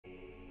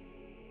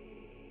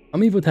I'm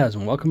Evotaz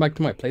and welcome back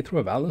to my playthrough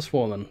of Atlas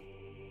Fallen.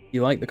 If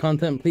you like the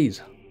content,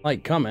 please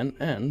like, comment,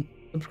 and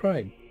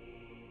subscribe.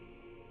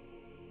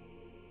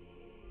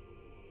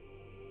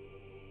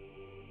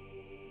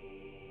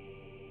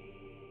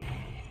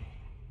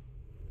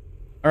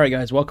 Alright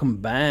guys, welcome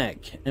back.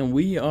 And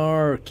we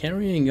are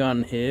carrying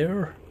on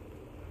here.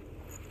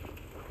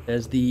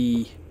 There's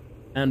the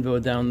anvil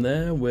down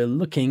there. We're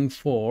looking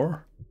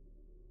for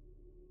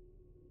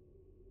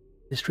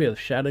History of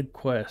Shattered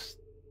Quest.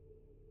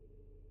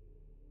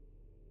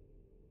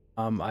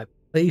 I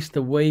placed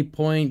a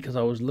waypoint because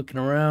I was looking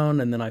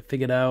around and then I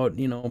figured out,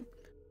 let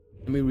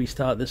me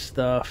restart this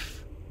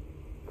stuff.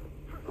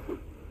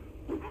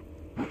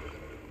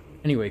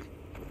 Anyway,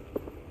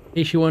 in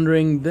case you're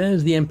wondering,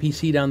 there's the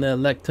NPC down there,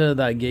 Lecter,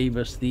 that gave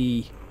us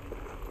the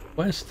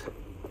quest.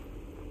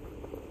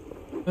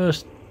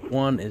 First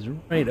one is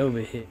right over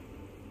here.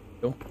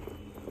 Go.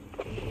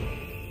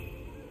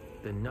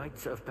 The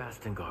Knights of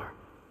Bastengar.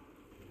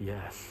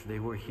 Yes, they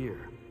were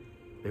here.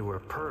 They were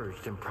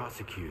purged and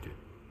prosecuted,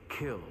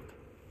 killed.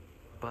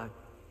 But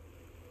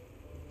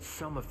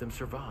some of them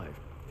survived,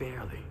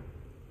 barely.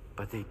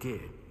 But they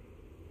did.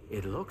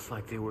 It looks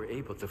like they were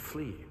able to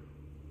flee.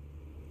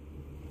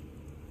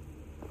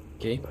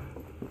 Okay.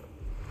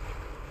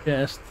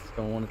 Chest,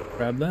 so I wanted to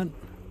grab that.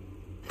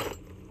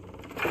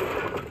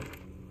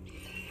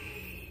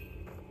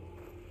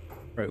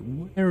 Right,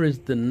 where is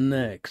the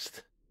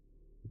next?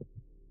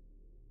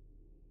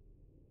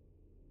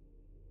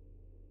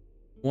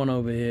 One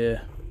over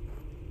here.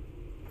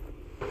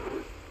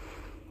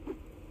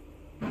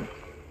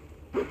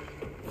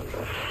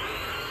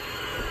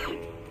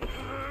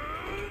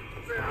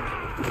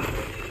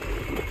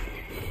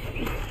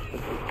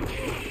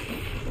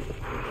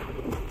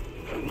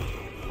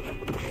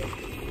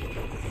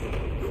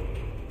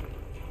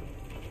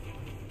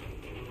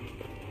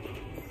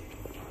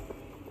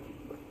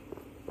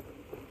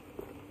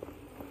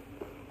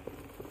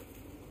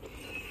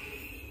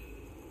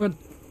 What?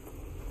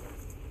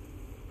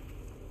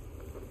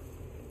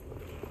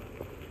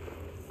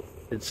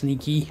 It's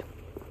sneaky.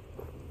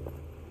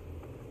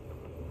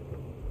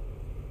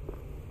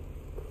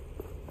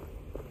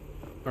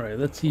 Alright,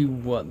 let's see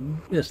what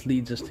this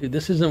leads us to.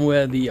 This isn't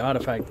where the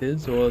artifact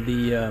is, or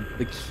the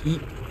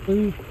keep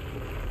clue.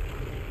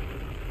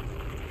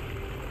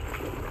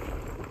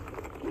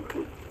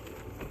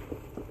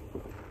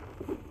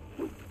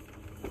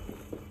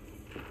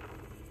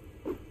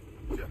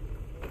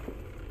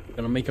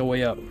 Gonna make our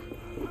way up.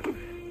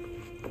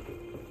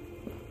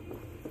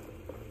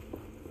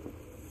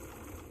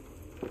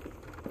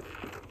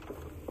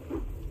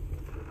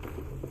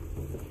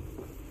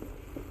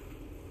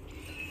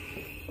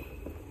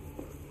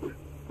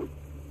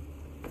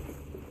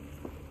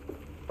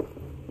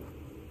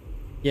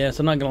 Yes,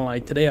 I'm not gonna lie,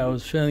 today I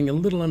was feeling a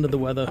little under the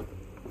weather,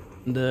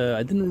 and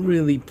I didn't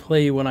really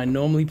play when I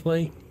normally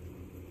play.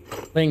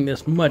 Playing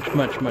this much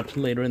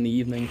later in the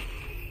evening.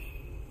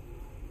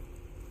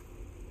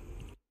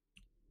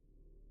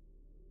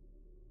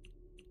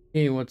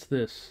 Hey, what's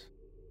this?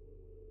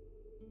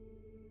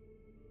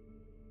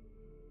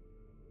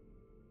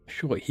 A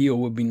short heal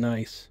would be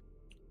nice.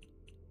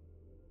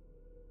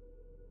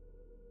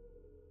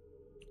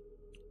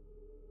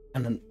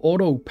 And an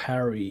auto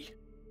parry.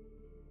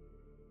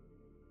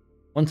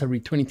 Once every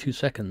 22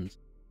 seconds.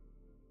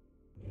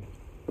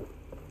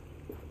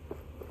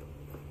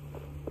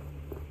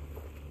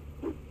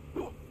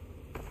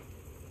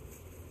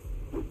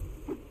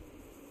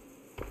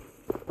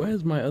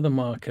 Where's my other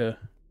marker?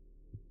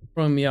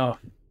 Throwing me off.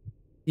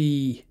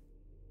 There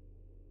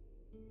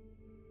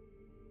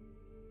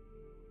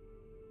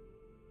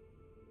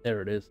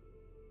it is.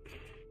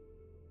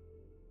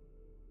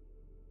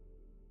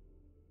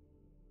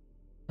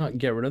 Not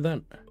get rid of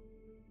that.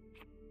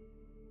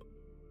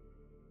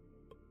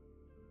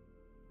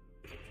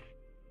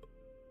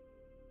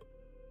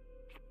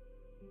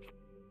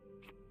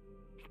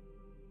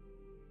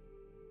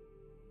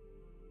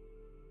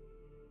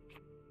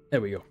 There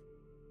we go.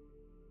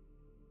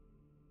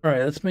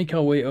 Alright, let's make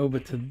our way over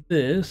to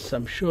this.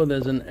 I'm sure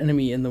there's an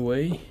enemy in the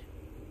way.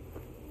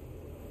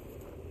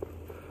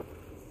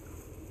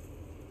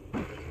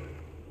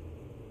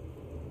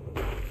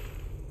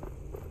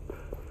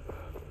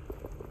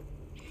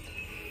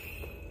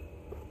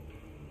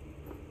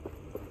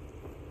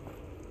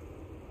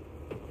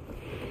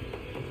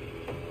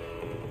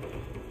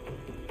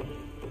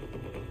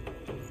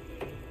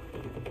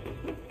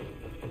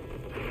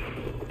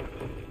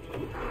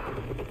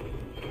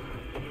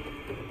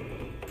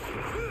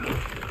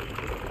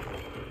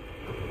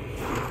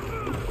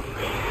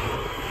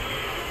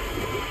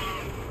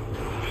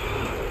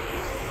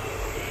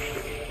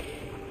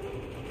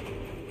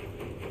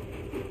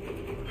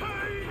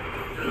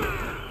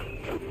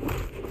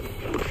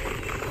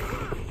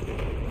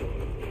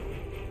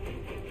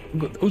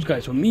 Those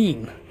guys were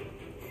mean.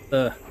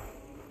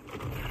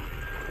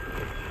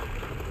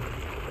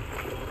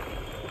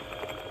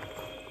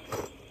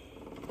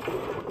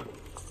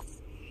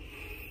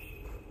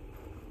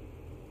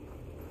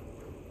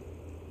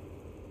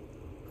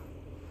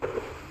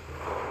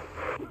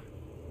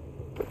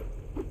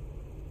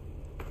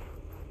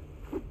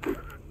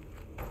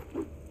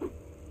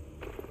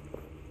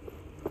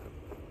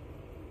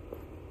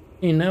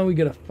 Okay, now we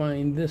gotta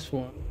find this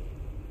one.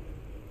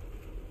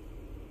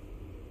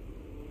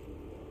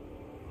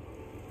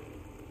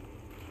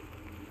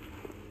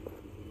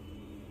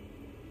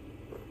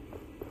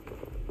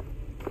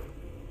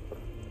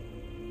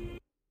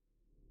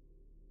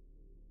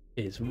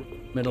 It's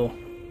middle.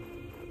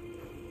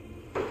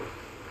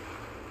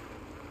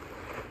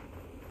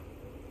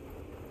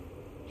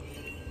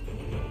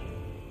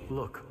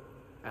 Look,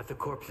 at the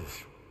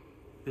corpses.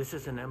 This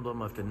is an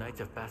emblem of the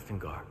Knights of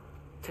Bastengar.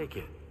 Take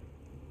it.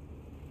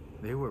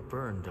 They were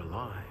burned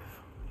alive,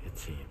 it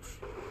seems.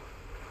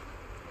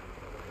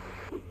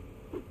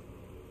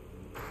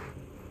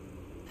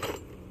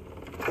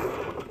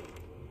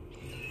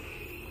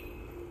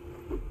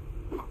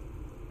 I'm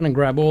gonna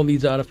grab all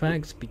these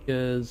artifacts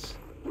because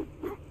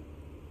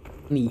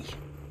did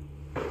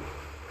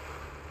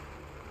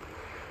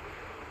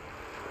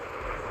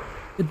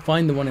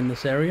find the one in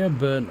this area,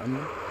 but I'm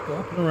gonna go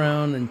up and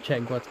around and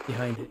check what's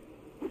behind it.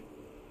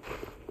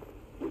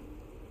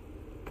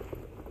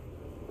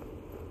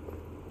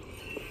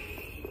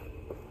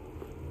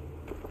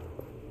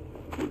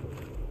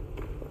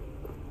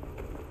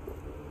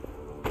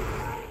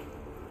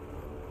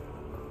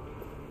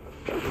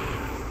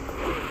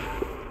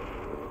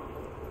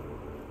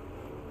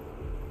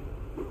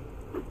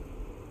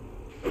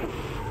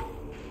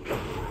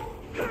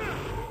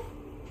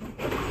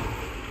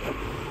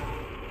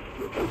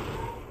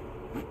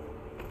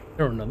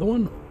 Is there another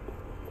one?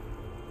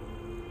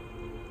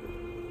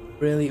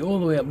 Really? All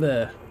the way up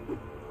there?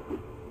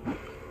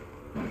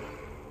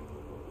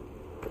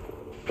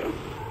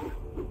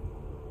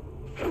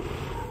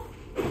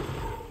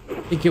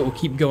 I think it will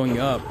keep going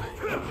up.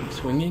 Keep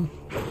swinging.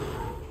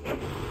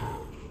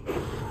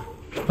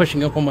 Just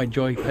pushing up on my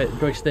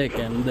joystick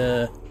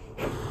and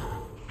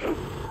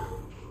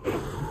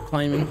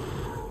climbing.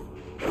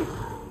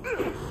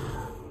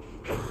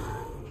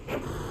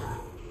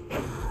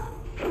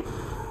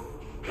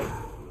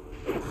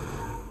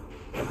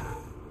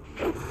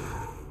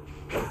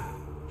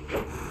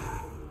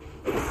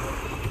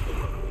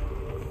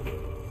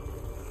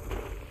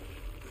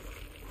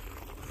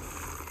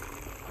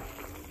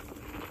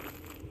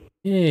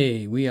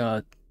 Hey, we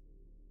are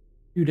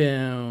 2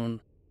 down.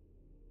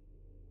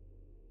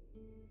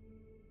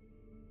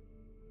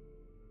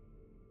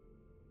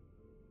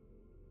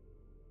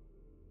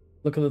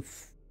 Look at the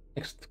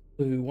next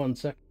clue, 1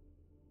 second.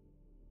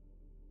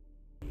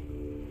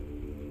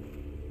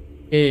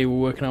 Okay, we're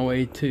working our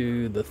way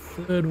to the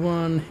 3rd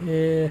one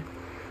here.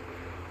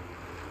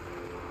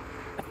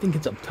 I think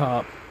it's up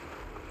top.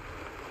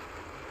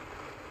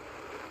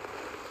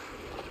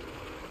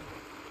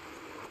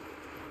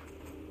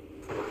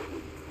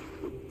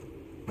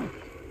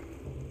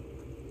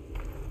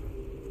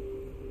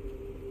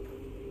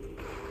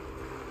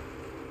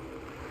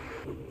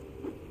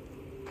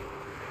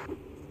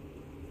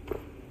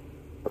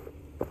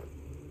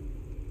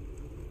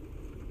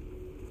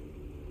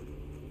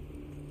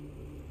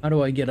 How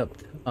do I get up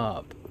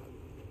top?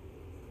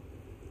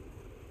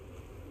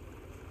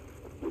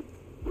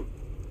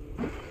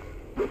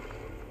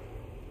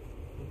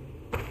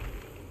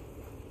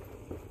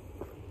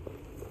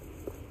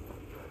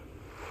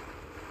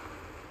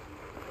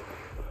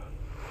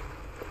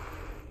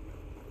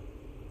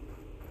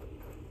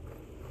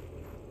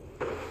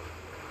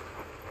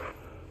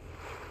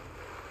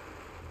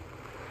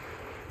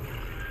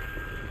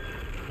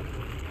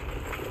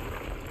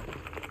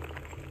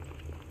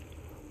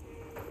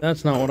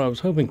 That's not what I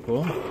was hoping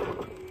for.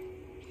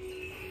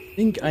 I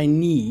think I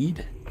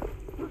need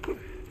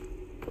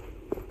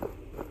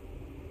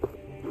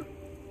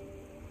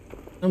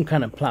some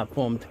kind of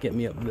platform to get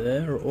me up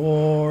there,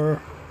 or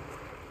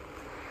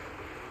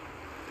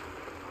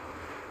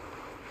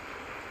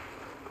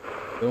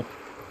oh.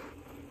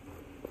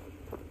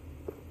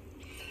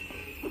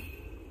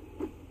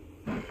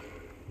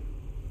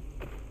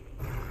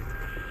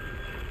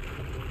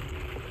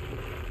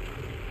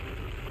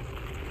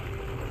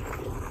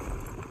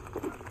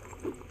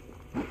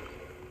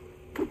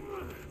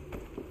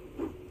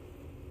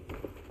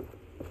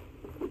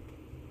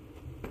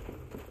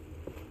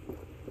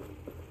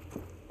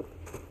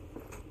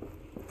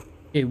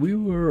 Okay, we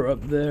were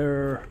up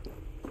there.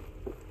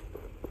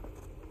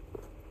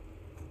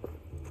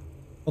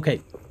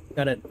 Okay,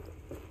 got it.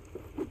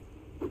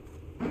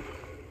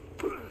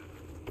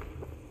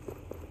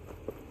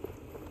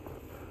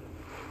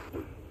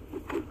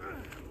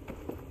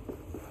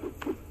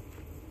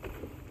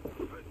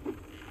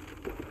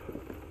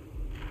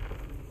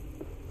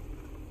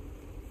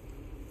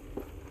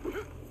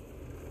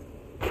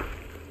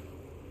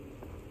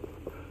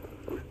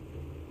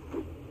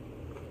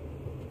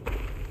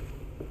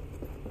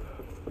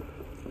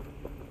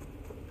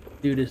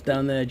 Dude is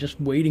down there just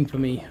waiting for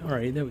me.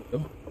 Alright, there we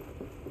go.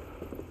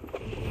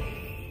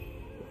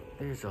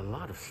 There's a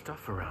lot of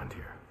stuff around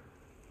here.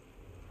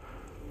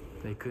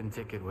 They couldn't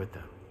take it with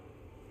them.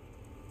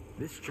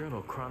 This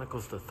journal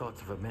chronicles the thoughts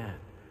of a man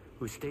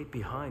who stayed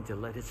behind to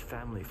let his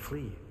family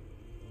flee.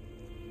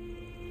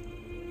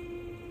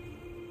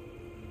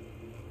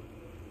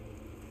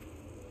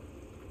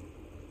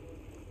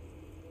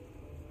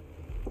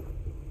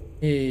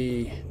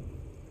 Hey.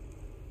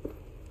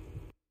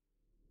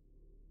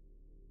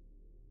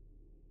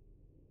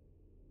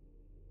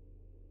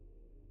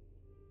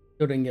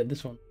 Still didn't get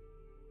this one.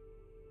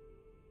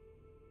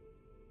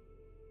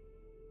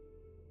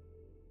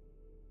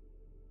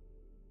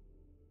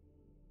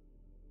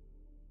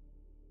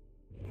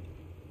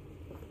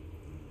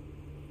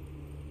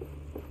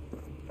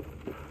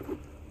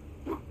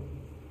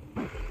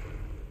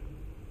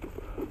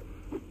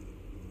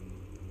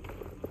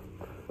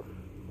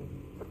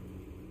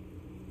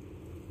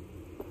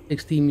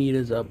 $60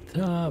 meters up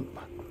top.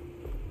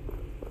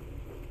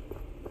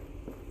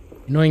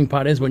 The annoying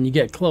part is when you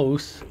get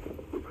close,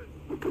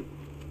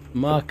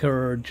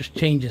 marker just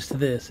changes to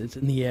this. It's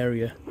in the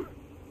area.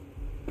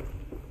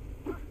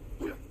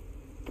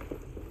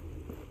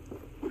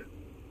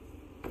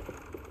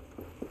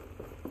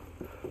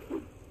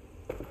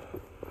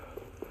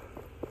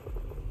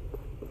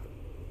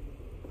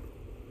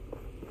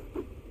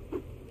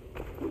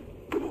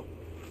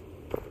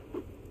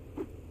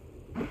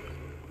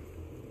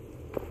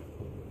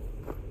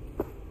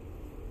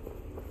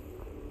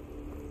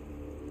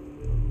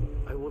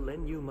 I will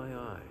lend you my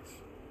eyes.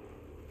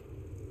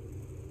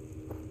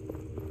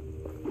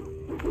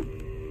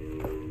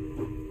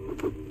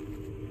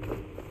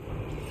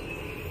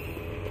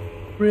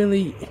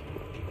 Really?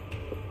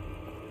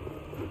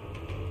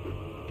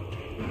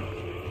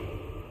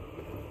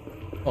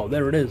 Oh,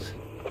 there it is.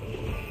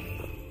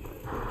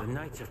 The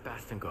Knights of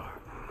Bastengar.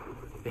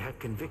 They had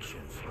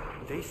convictions.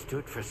 They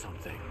stood for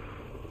something.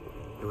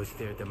 It was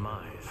their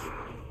demise.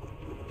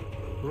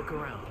 Look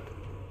around.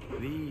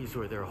 These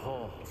were their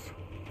halls.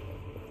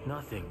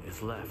 Nothing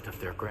is left of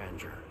their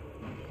grandeur.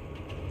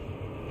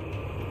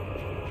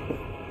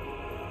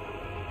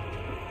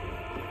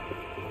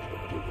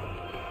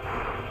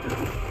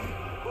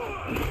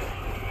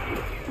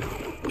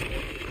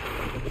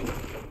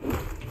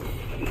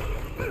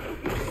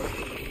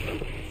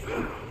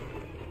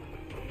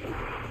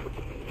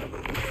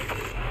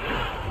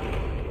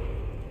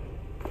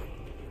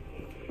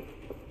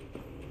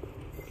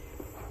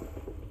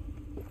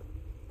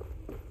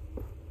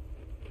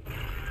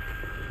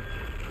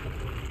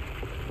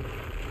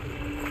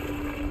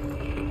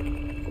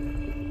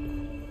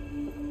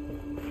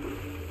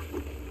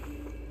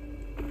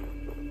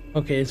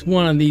 Okay, it's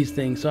one of these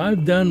things. So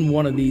I've done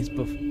one of these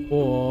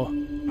before.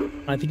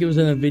 I think it was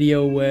in a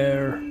video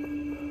where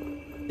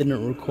I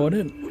didn't record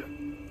it.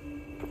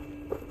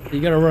 So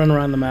you gotta run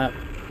around the map.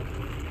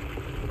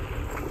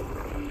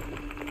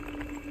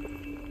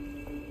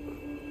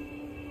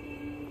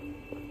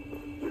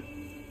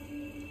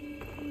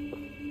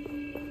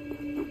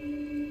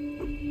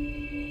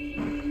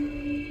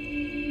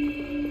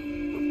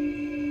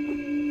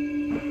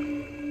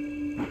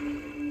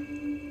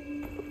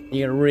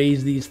 You gotta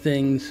raise these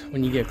things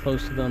when you get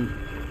close to them.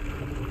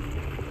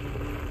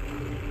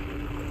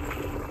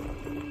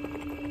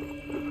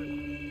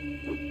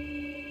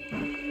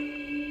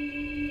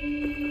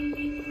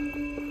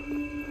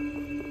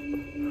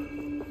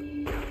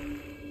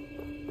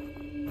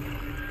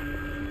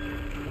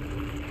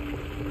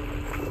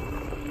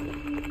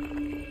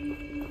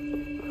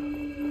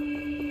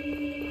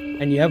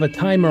 And you have a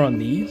timer on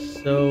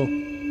these, so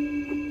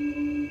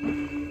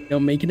you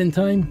don't make it in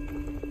time.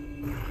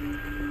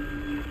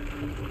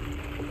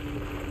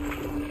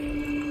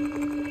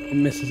 It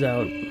misses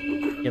out.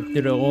 You have to do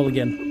it all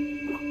again.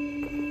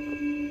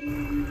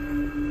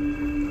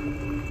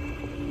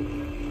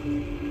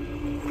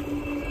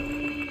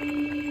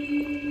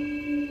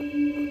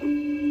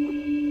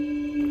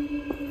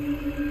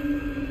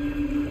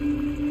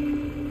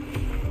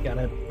 Got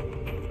it.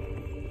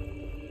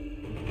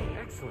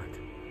 Excellent.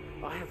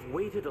 I have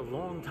waited a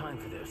long time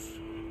for this.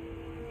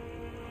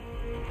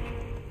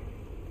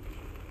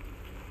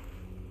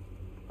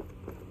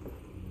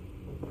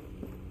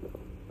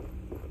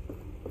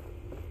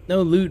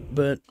 No loot,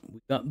 but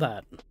we got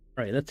that.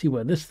 Alright, let's see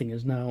where this thing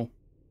is now.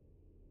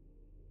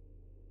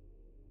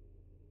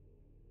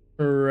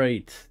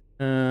 Alright.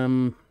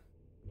 Down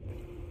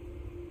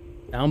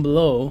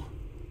below.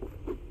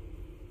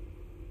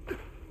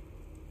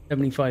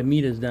 75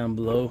 meters down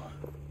below.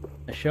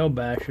 A shell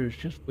basher is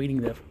just waiting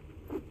there.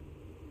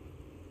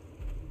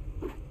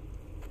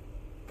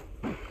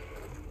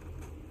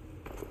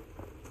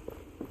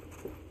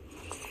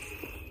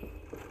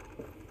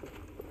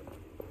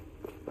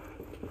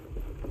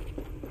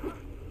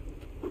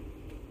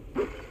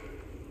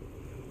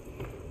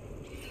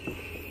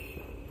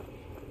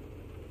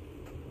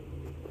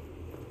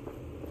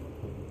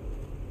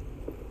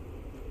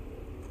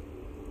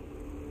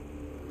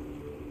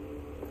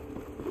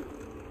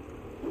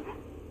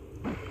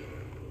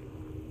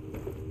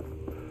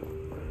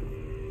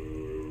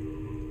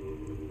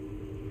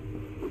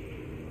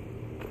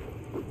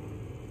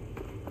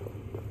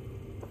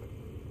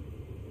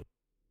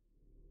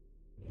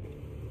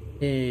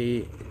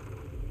 A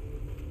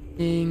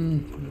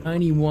thing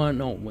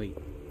 91. Oh wait,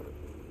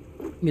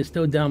 I think it's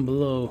still down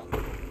below.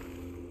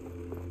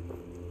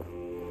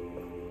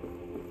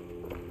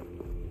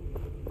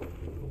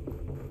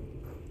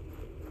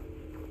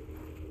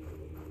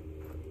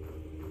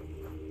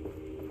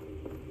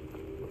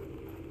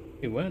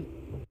 what?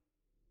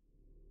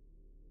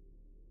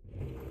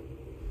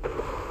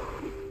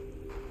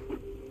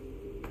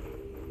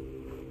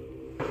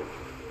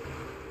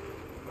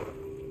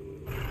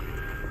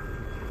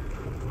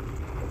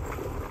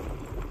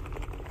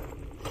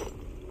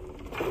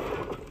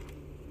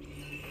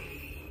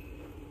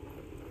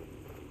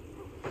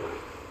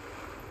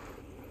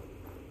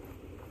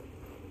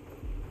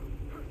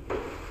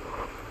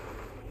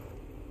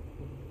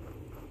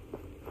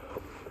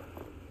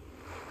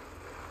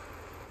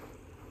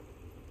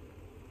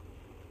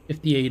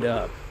 $58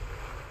 up.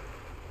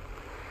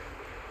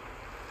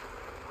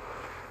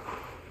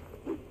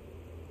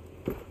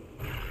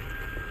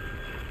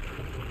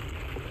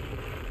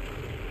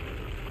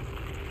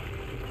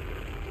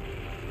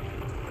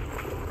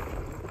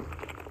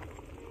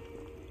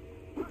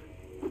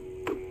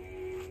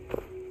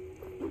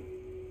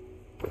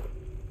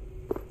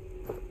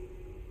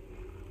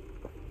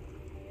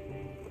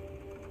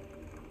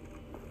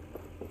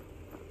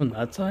 On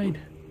that side?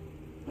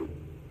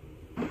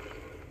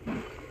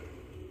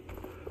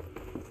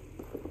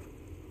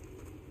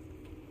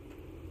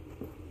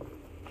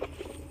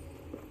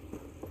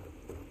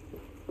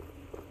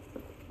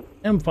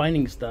 I'm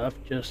finding stuff,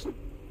 just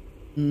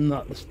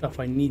not the stuff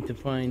I need to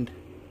find.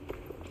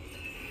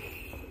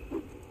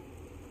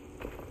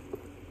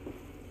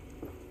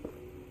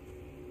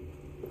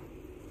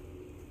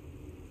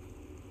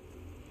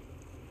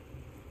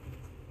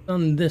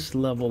 On this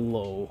level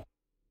low,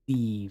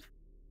 leave.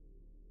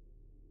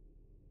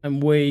 I'm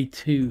way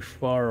too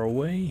far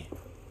away.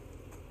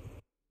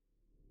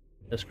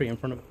 That's straight in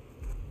front of me.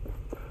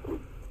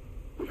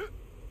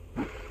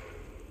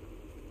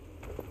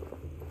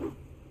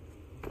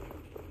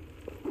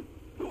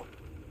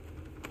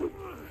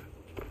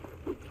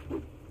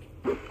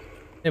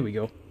 There we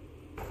go.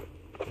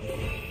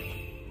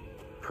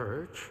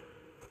 Purge?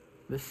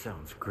 This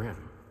sounds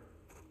grim.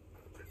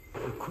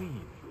 The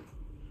Queen,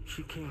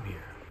 she came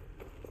here,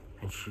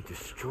 and she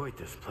destroyed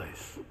this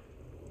place.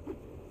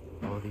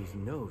 All these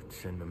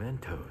notes and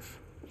mementos.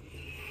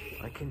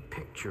 I can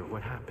picture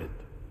what happened.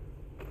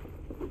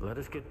 Let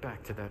us get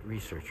back to that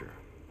researcher.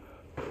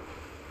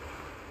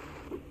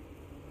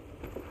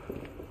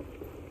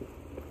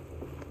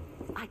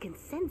 I can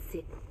sense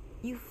it.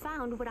 You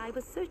found what I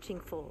was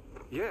searching for.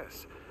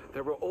 Yes,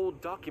 there were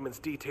old documents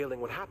detailing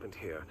what happened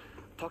here,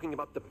 talking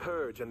about the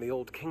Purge and the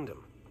Old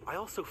Kingdom. I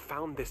also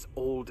found this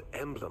old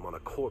emblem on a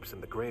corpse in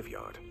the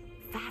graveyard.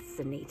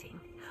 Fascinating.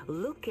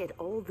 Look at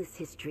all this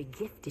history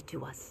gifted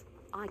to us.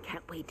 I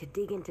can't wait to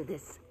dig into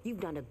this.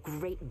 You've done a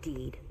great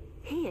deed.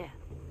 Here,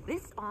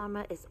 this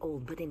armor is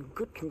old but in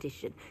good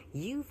condition.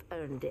 You've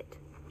earned it.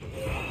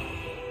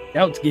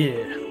 Scout's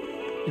gear.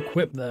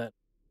 Equip that.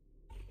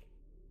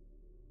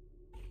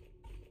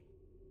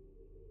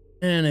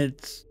 And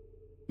it's,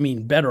 I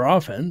mean, better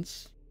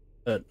offense,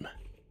 but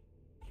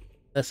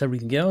that's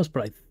everything else.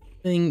 But I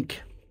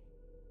think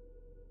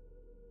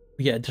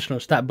we get additional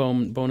stat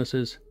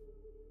bonuses.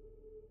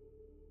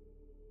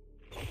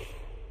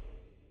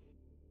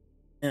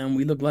 And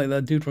we look like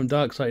that dude from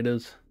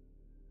Darksiders.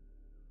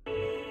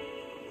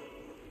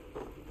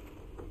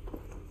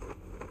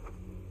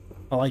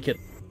 I like it.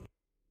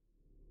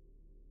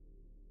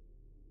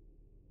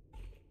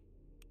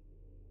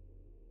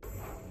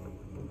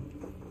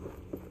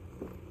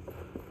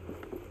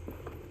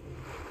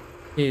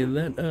 Okay,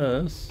 let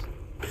us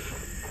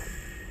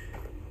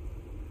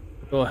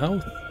go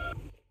health.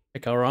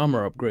 Check our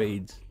armor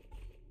upgrades.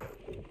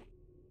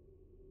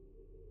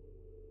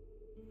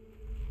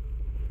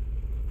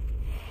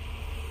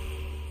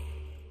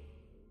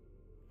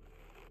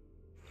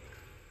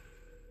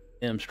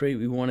 Damn straight,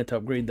 we wanted to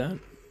upgrade that.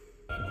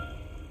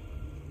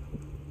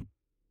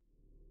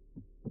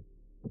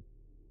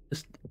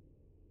 Just,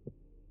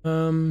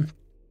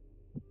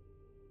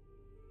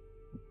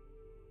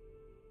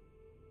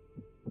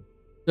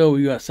 So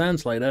we got Sand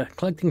Slider.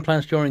 Collecting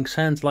plants during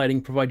sand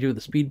sliding provides you with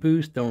a speed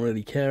boost. Don't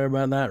really care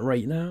about that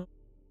right now.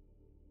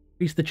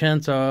 Increase the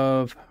chance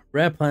of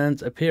rare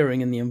plants appearing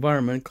in the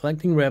environment.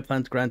 Collecting rare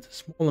plants grants a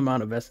small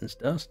amount of essence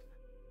dust.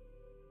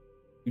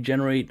 You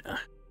generate...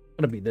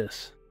 gotta be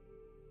this.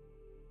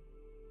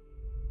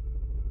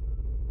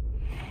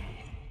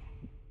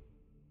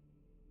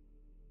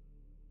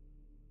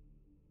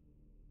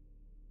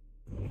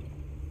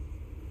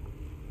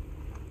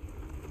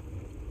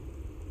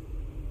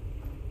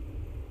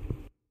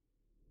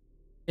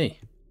 Okay.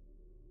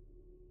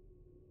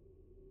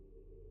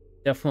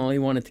 Definitely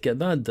wanted to get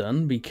that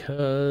done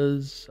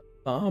because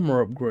the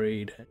armor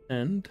upgrade,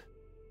 and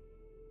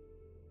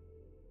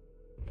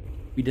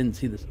we didn't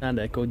see the sand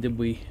echo, did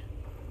we?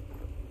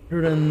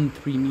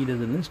 103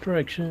 meters in this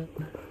direction.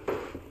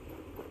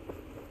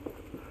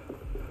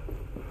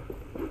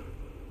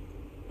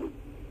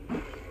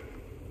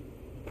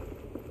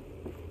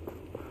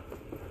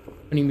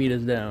 Twenty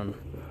meters down.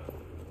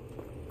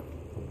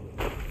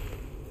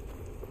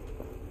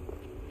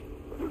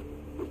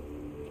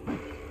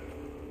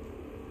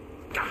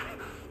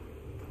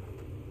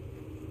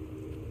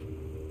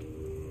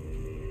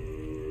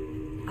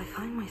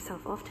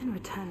 Often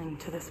returning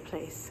to this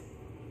place.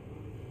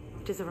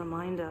 It is a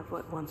reminder of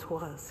what once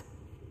was.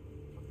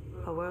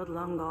 A world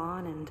long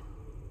gone and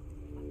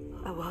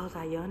a world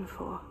I yearn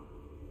for.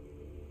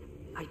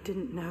 I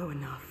didn't know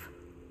enough.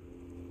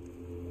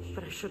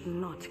 But I should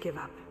not give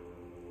up.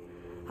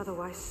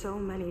 Otherwise, so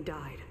many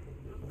died.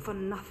 For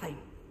nothing.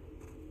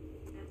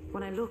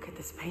 When I look at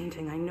this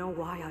painting, I know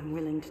why I'm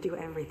willing to do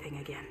everything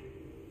again.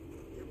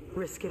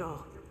 Risk it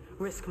all.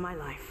 Risk my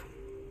life.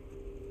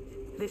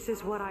 This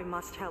is what I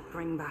must help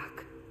bring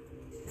back.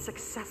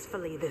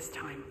 Successfully this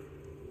time.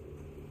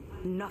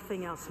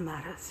 Nothing else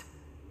matters.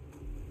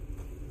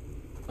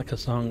 Like a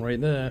song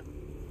right there.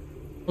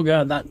 Oh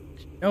god, that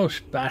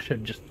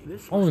bastard just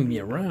following me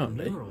around,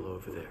 eh? Mural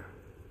over there.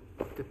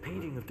 The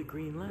painting of the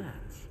Green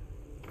Lands.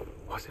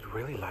 Was it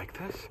really like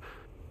this?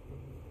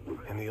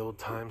 In the old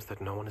times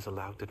that no one is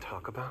allowed to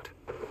talk about?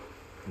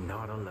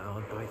 Not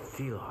allowed by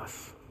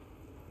Thelos.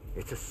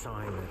 It's a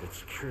sign that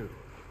it's true.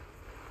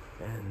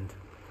 And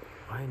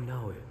I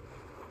know it.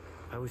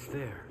 I was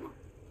there.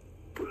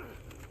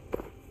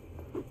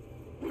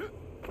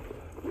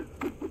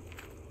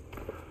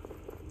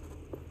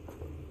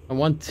 I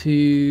want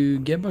to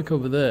get back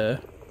over there.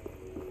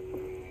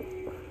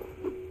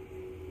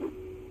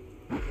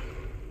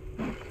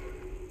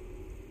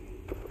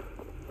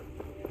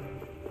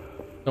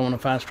 Don't want to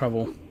fast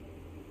travel.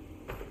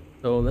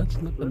 So let's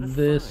look at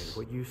this.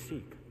 What you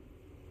seek.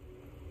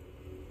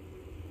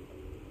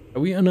 Are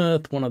we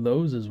unearthed one of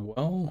those as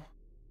well?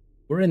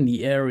 We're in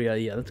the area,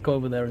 yeah. Let's go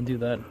over there and do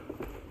that.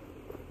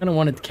 Kind of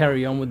wanted to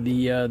carry on with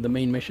the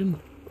main mission.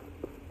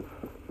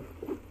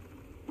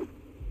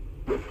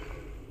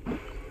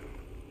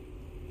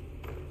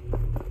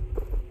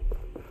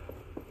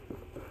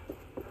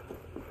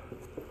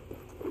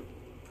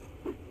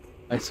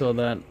 I saw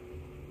that. As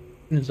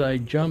soon as I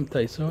jumped,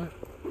 I saw it.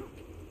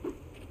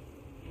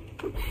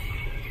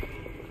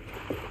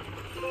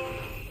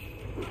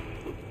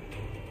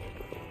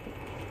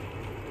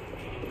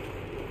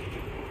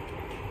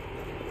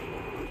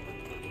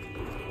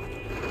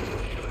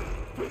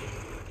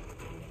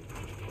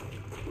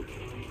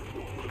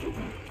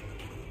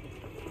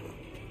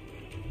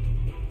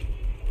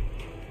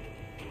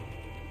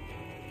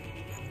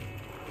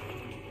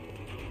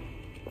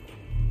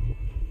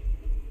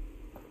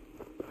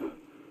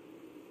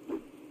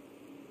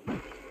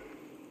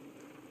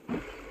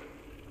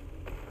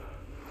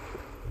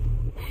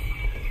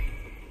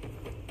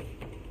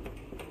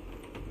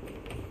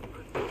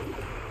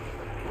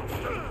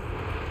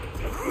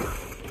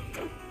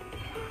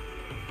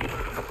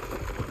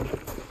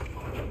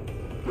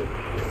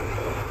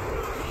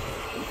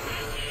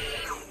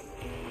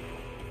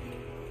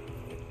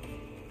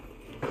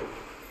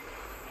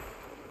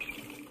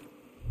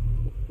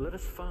 Let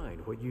us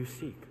find what you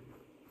seek.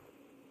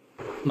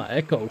 My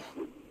echo.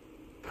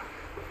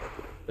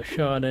 The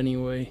shot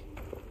anyway.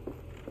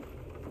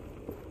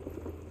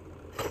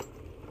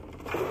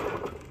 I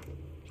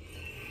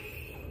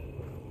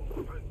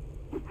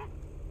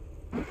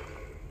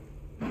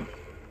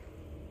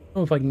don't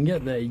know if I can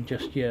get there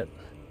just yet.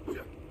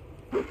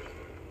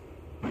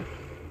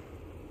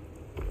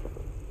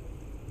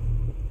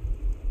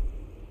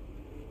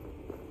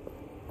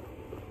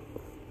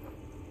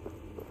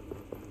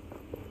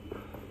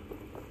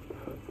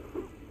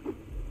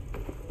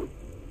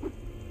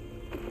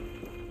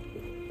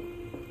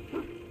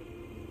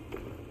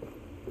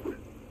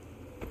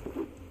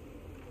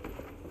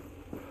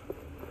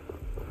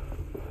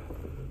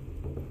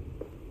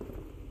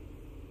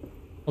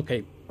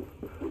 Okay.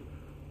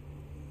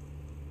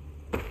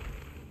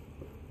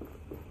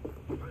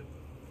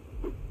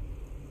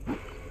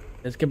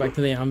 Let's get back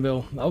to the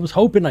anvil. I was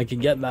hoping I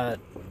could get that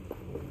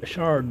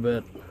shard,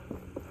 but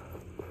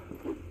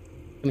I'm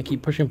gonna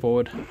keep pushing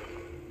forward.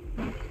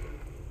 I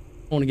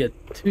don't want to get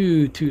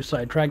too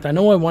sidetracked. I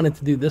know I wanted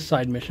to do this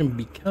side mission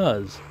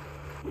because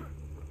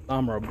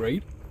armor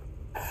upgrade.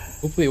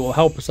 Hopefully it will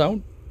help us out.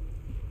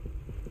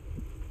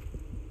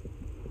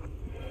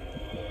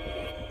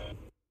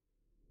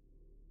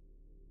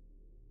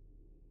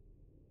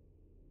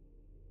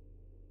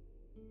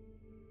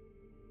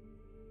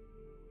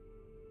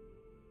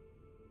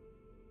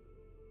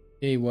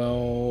 Okay,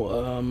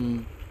 well,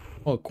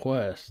 oh,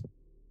 quest.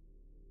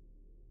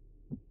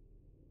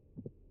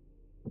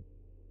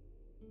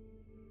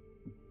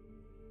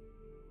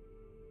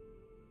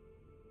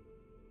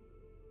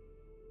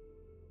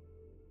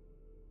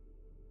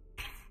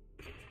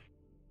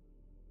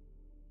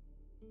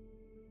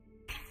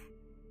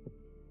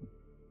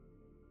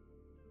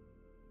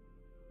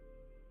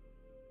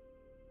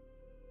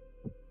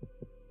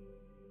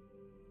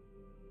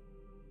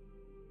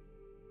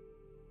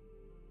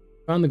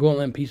 Found the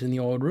gauntlet piece in the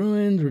old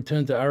ruins.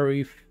 Return to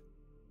Arif.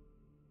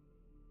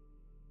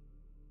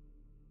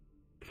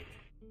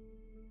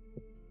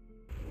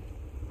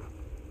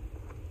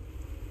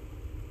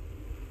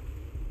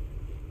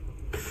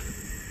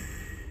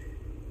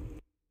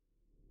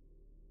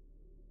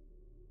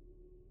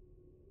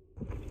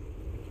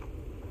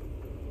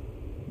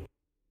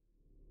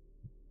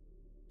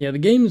 Yeah, the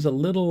game is a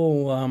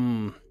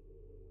little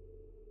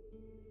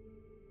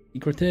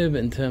secretive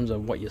in terms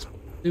of what you're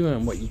supposed to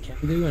doing what you can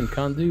do and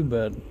can't do,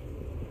 but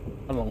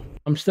I don't know.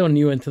 I'm still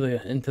new into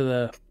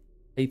the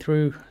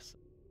playthrough, so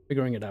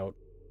figuring it out.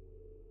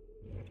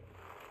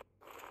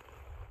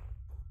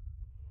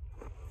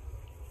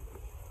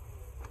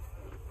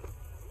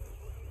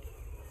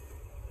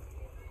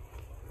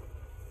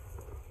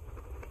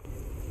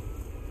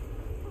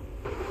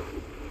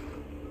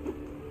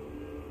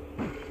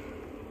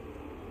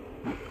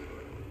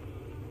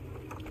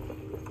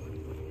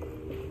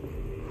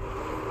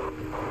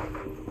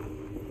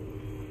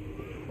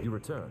 You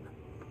return.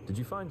 Did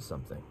you find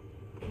something?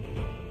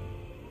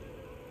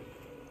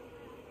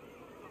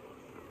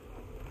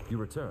 You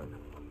return.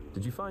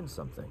 Did you find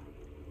something?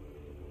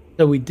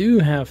 So we do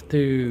have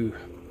to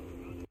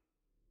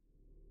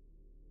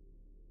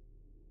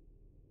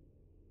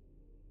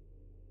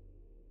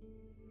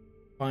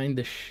find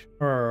the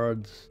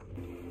shards.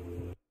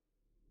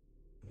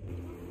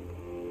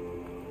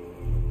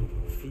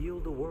 Feel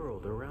the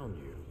world around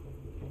you.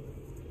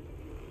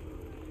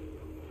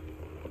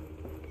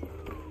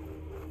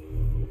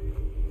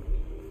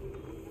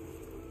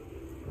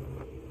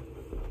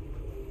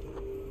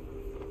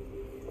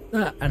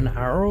 An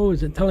arrow?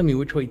 Is it telling me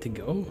which way to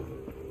go?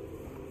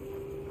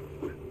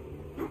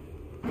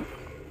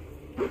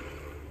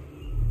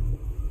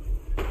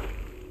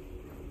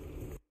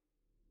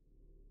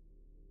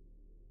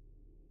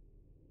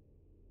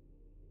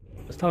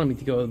 It's telling me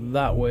to go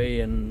that way,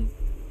 and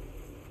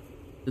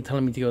it's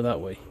telling me to go that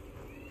way.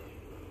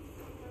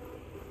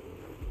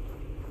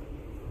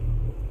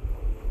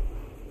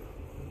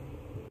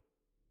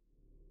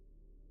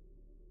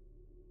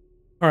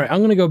 Alright,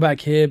 I'm gonna go back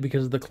here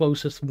because the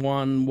closest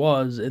one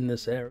was in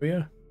this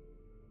area.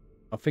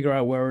 I'll figure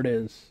out where it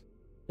is.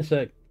 In a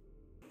sec.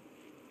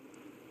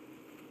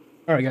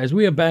 Alright guys,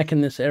 we are back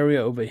in this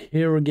area over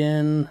here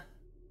again.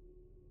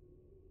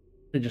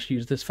 I just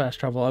used this fast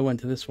travel. I went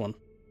to this one.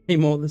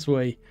 Came all this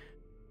way.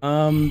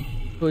 So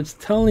it's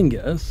telling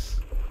us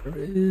there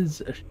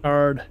is a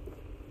shard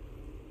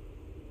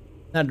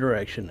that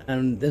direction,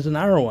 and there's an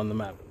arrow on the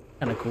map.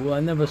 Kinda cool.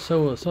 I never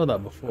saw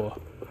that before.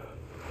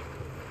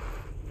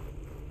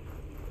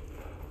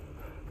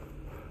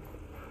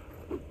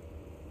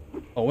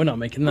 Oh, we're not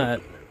making that.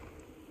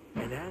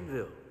 An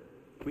anvil.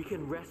 We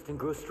can rest and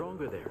grow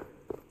stronger there.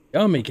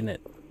 Y'all making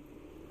it.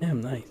 Damn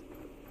nice.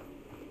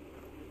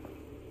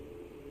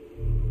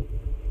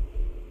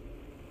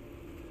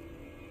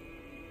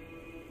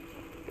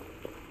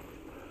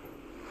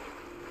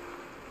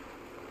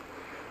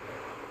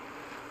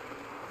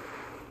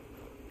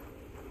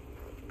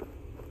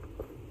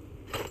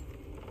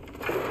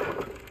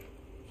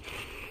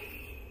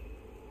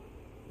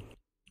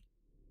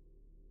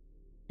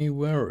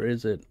 Where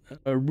is it?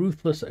 A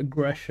ruthless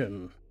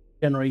aggression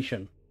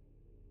generation.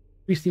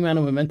 Increase the amount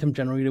of momentum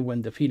generated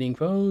when defeating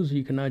foes.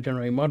 You can now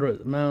generate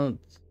moderate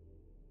amounts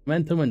of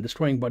momentum when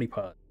destroying body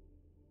parts.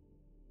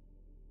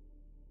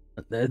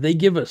 They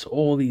give us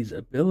all these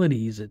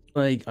abilities. It's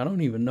like I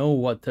don't even know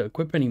what to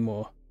equip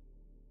anymore.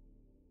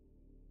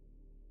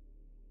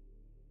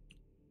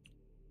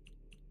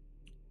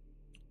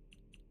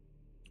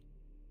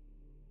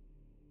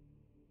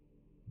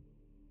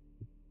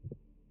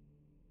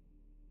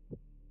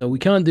 So we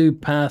can't do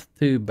Path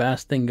to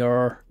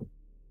Bastingar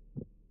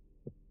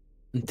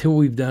until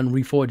we've done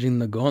reforging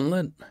the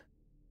gauntlet.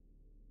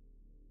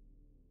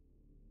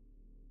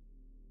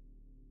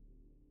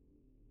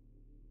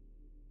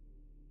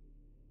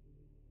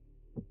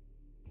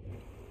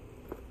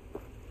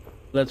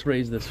 Let's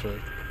raise this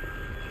first.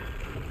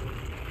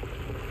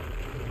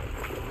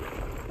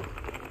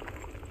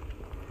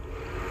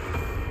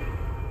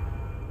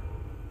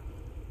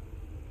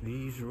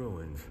 These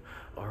ruins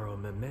are a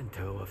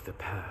memento of the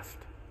past.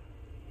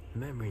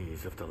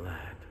 Memories of the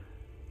land.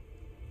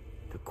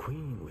 The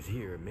Queen was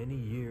here many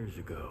years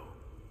ago,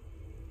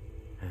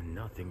 and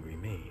nothing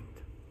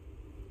remained.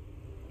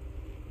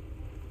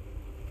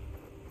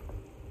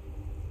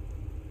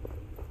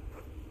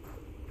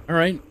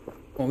 Alright,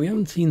 well we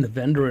haven't seen the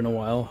vendor in a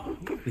while.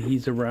 Hopefully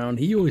he's around.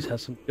 He always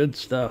has some good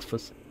stuff. I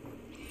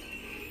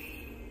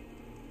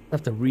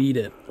have to read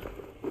it.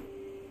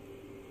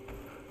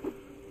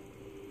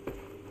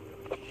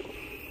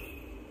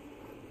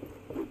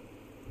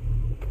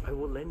 I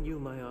will lend you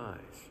my eyes.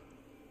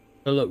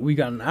 So look, we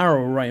got an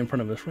arrow right in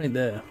front of us, right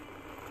there.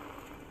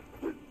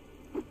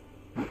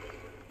 Go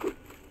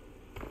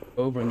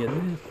over and get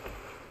this.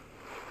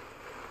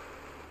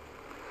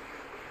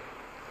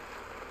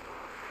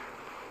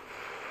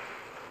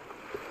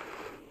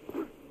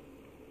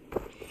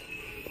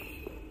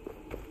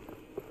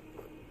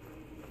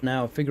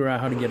 Now figure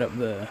out how to get up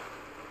there.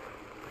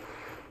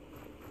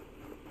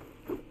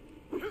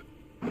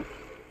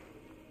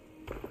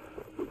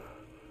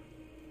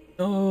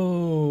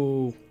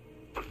 Oh.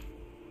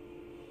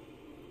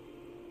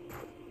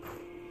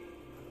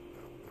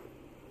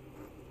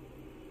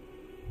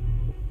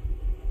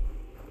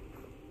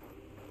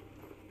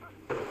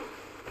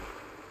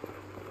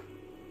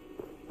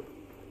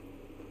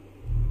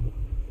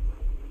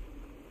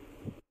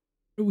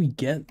 How do we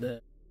get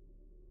there?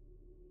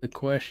 The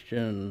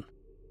question.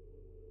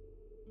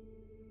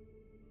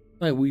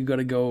 Like we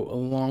gotta go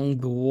along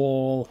the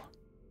wall.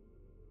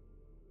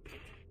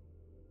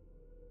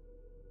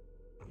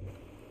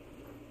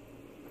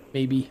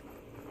 Maybe.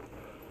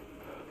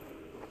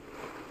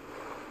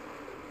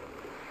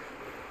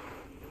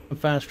 And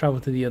fast travel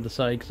to the other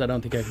side because I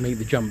don't think I can make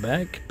the jump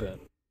back, but.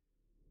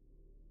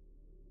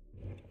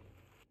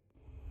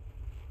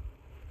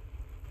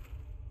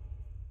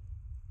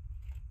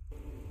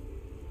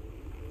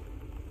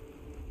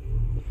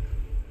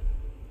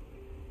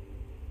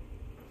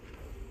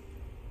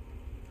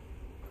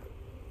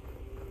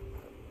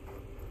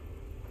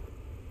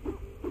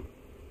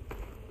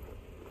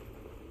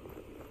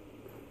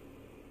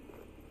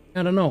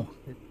 I don't know.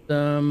 It's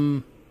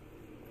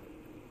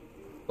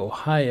go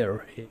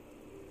higher here.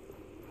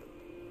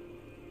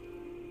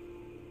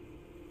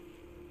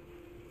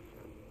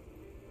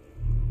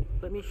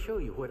 Let me show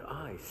you what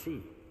I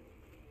see.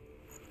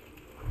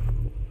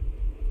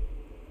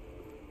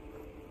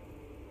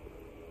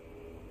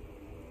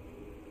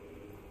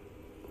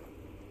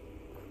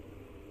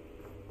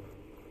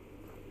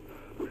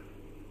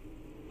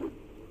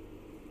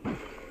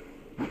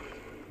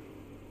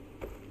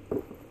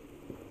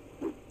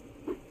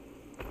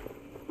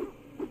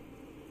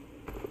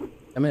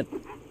 Damn it.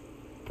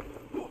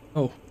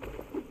 Oh.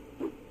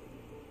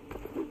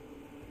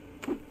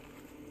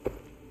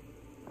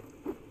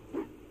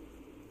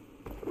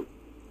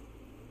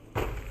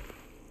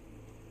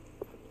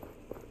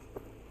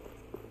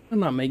 I've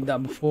not made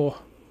that before.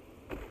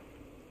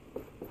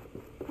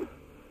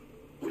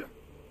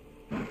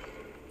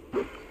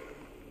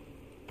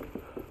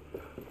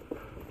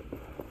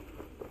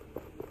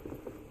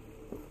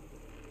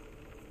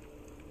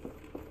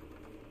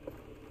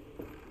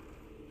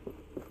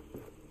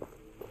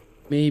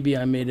 Maybe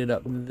I made it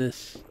up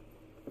this.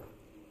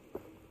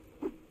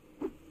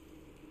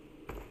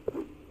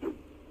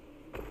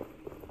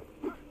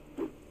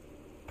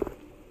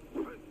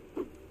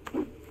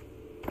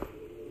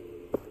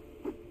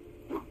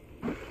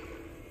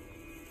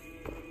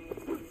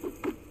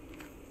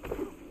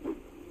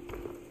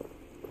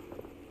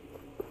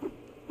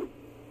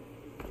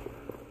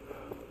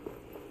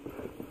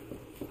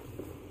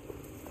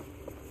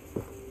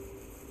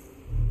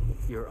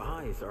 Your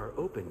eyes are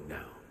open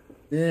now.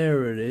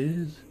 There it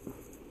is.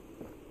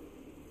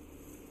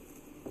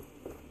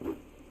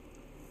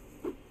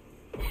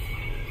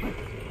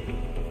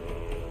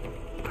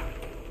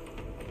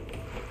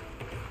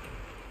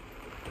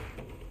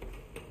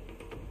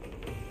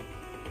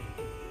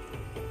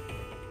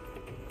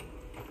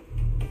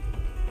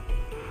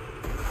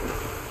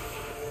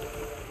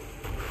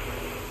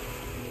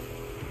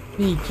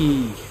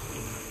 Sneaky.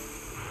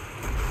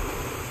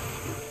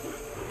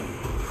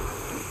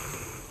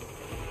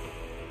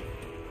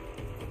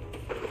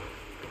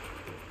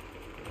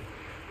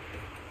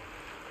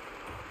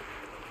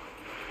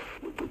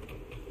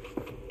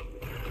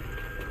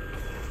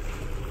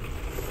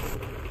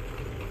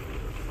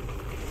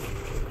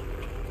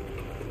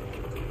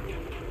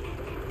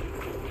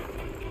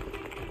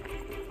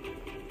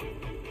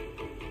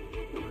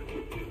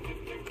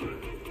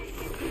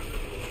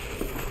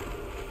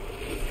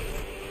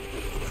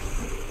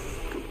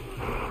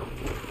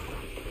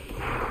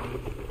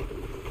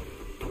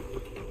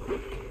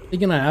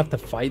 Thinking I have to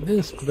fight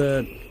this,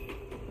 but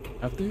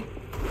have to?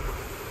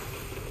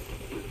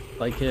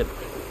 Like it.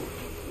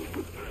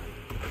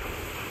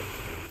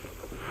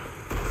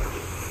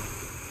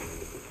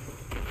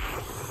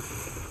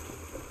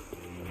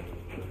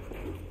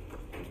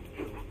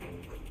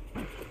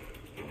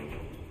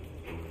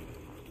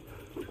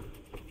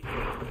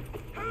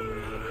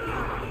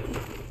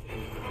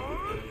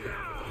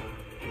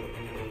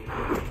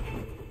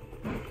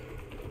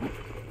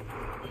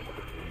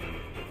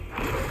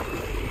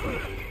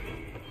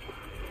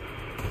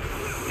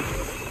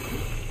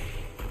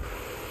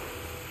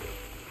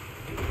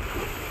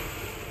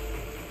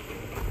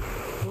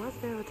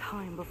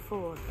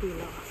 Before we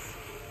lost.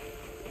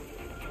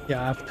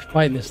 Yeah, I have to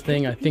fight this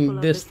thing. I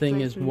think this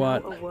thing is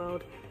what a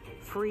world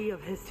free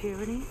of his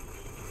tyranny.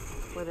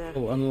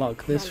 will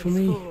unlock this for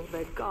me.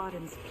 Their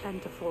gardens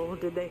plentiful.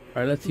 Did they?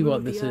 Alright, let's see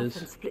what this is.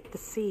 And split the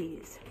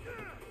seas.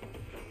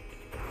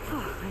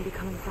 I'm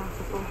becoming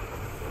fanciful.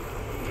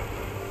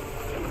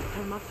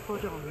 I must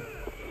forge on.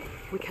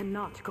 We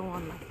cannot go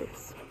on like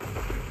this.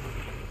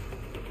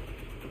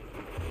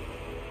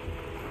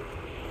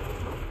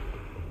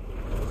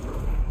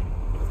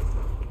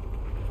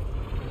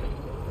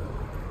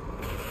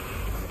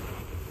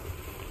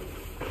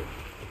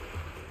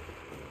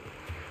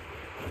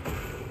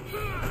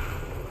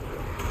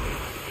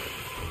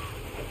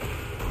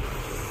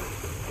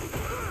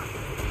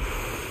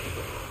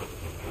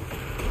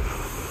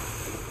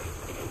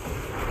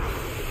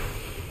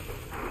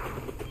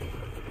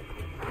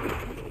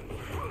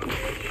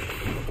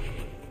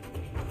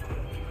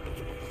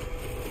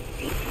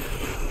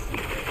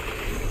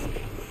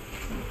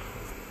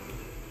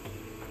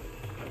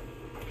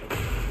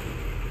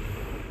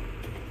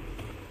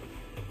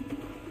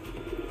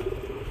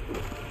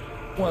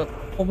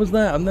 What was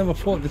that? I've never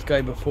fought this guy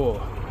before.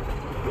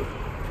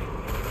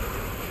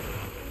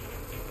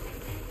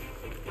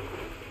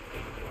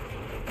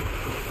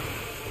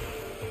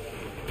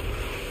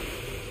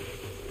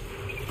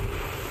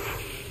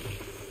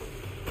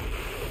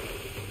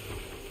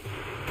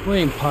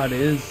 Annoying part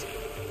is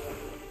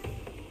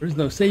there's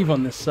no save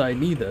on this side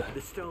neither.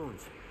 The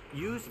stones.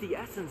 Use the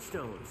essence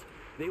stones.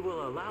 They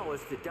will allow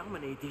us to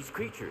dominate these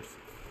creatures.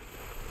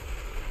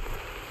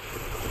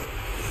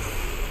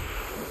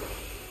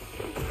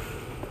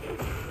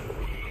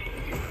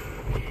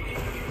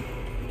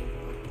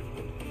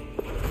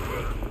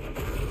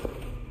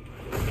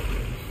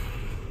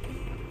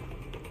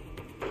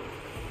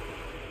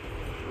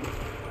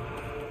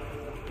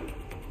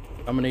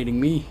 Dominating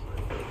me.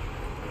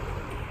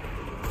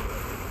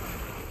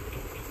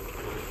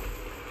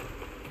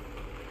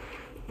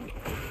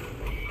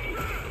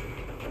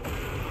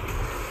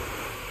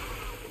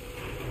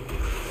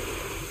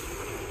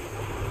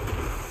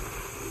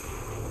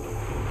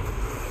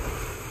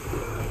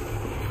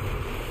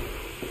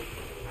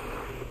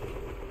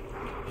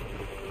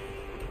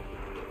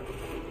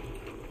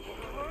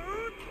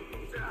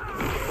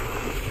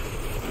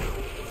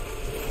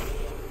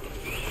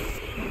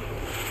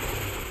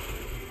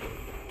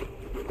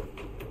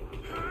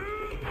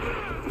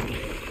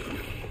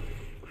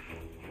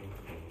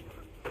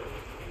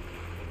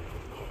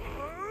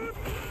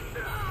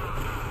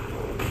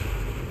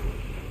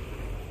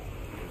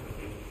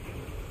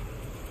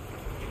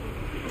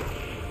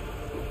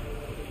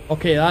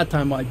 Okay, that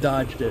time I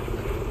dodged it.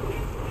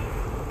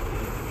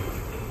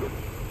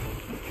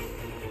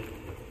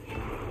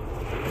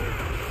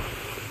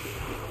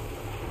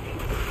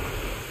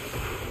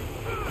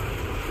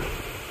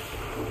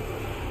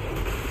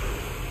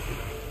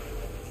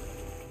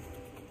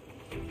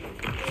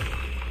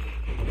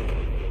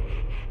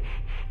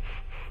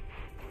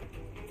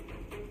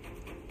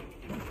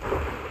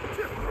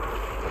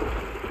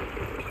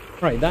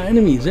 Right, that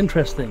enemy is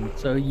interesting.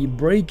 So you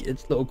break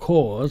its little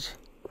cores.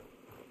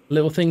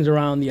 Little things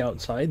around the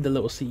outside, the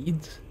little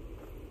seeds.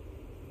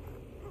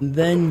 And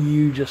then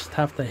you just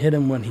have to hit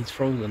him when he's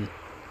frozen.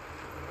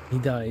 He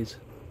dies.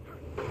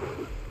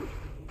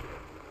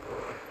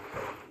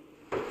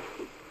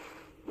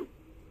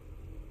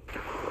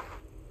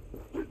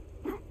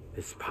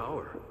 This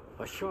power.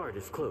 A shard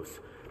is close.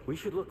 We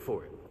should look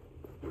for it.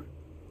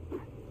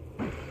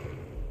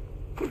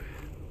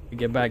 You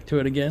get back to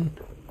it again.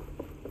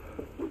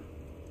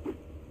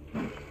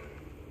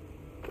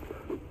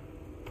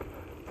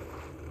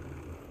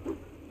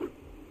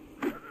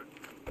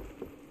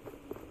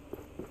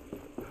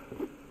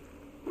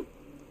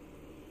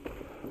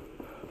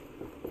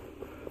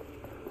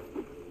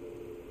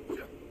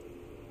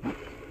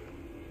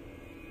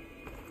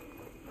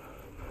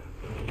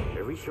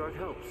 Every shard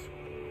helps,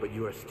 but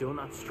you are still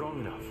not strong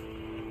enough.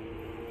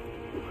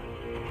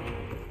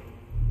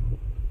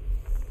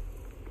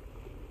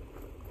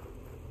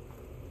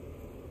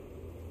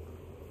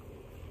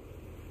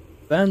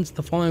 Advance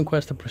the following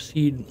quest to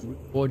proceed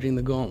forging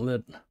the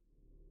gauntlet.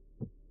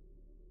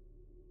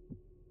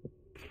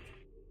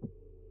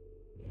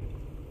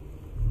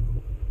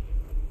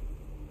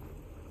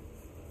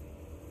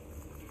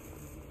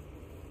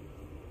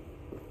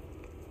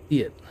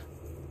 See it.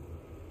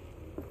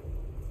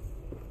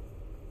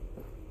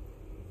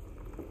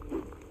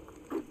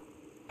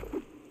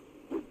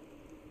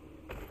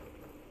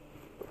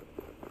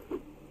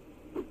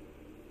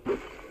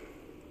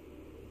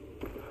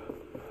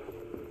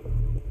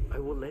 I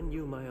will lend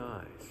you my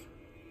eyes.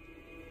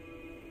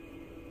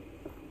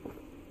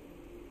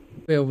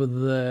 Way over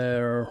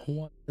there.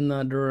 What in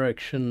that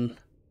direction?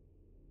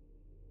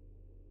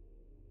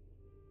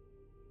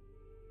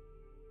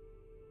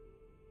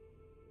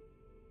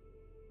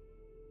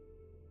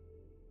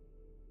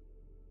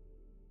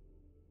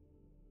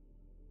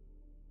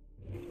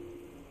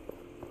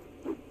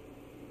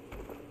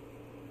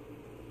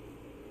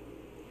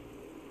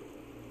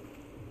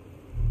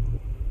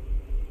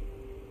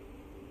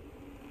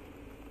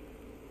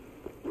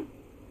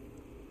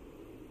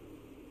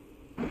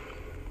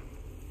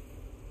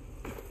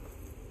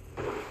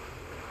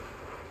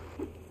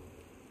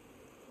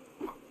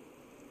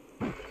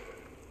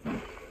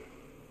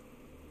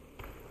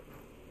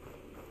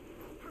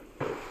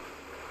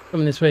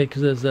 Coming this way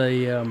because there's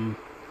a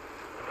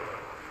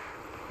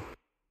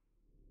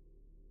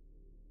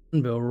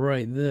bill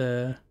right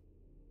there.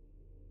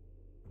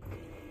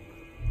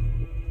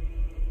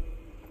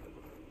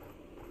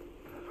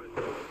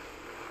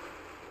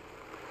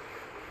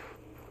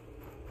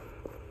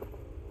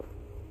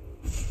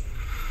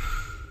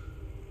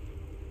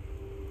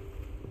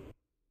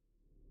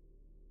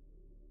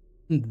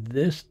 In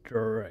this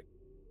direction.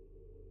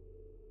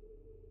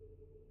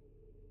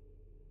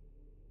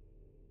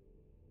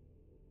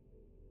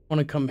 I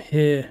want to come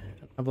here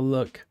and have a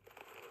look.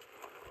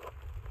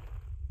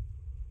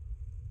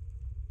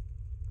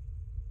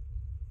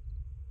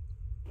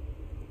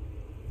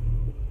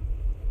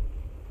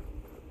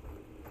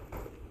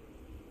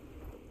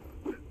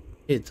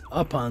 It's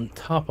up on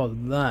top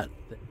of that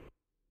thing.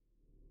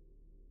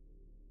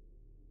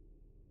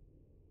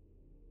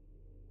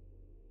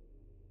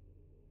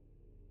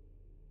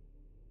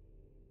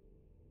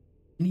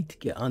 I need to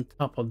get on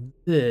top of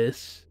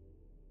this.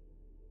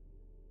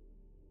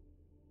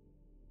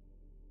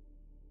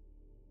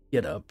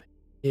 Get up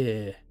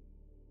here.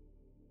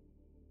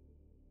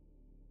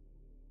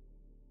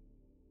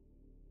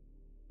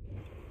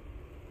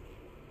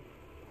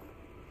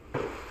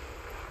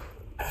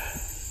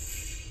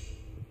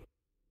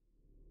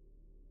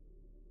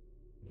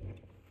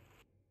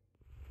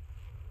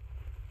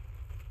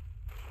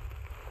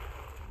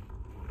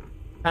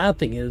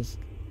 pathing is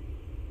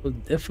so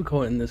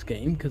difficult in this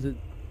game because it's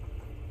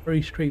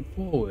very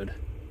straightforward.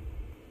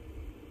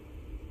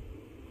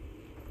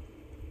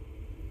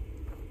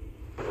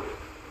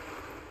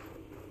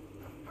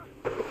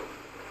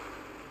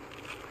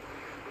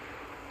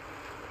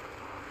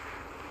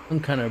 Some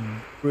kind of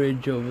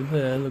bridge over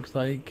there, looks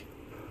like.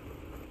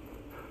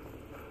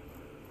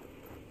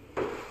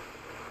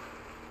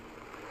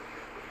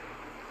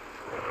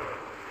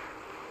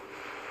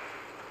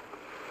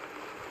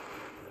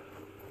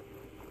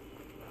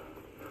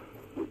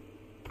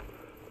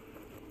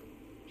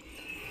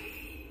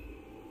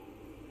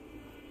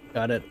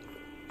 Got it.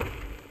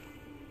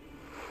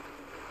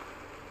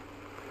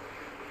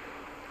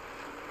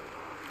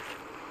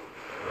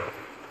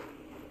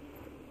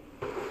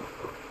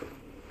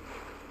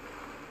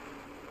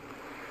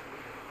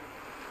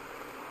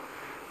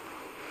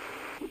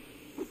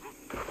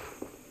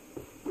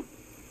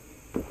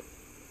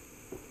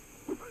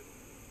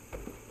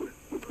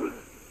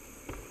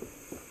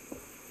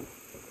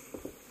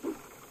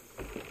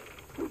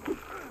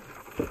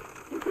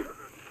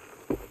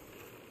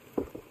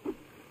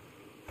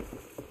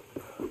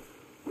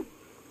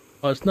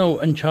 Well, it's no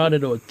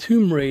Uncharted or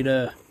Tomb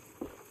Raider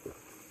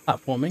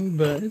platforming,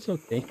 but it's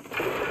okay.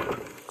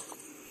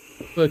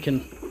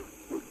 Working.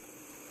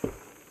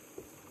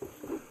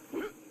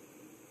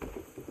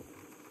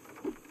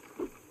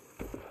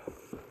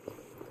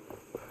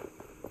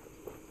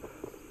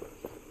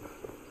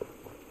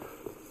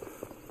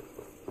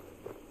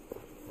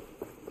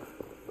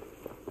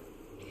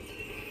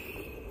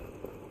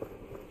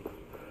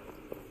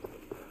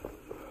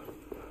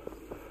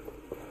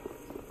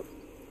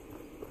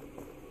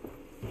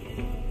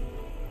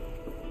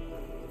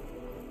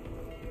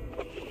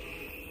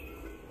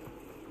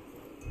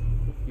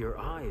 Your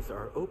eyes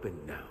are open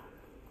now.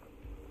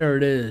 There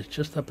it is,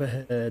 just up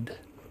ahead.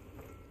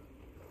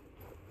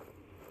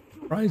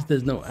 Surprised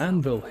there's no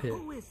anvil here.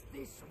 Who is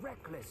this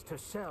reckless to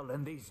sell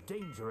in these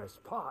dangerous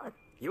parts?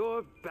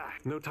 You're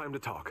back. No time to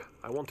talk.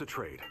 I want to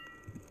trade.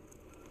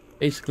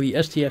 Basically,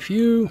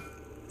 STFU,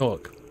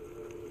 talk,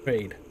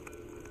 trade.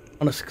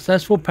 On a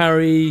successful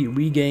parry,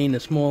 regain a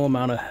small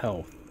amount of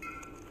health.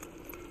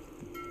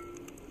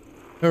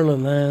 Hurler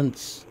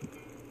Lance.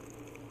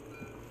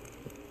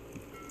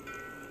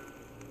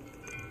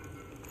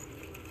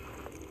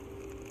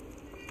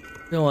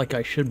 Feel like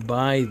I should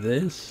buy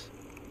this.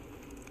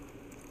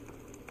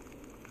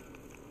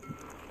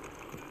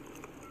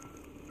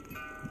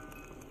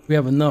 We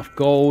have enough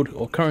gold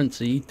or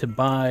currency to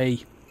buy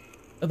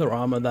other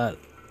armor that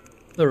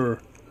other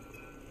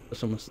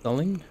person was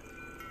selling.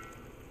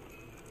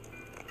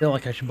 Feel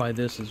like I should buy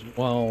this as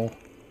well.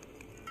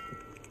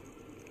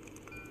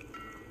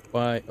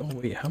 Buy. Oh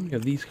wait, how many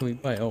of these can we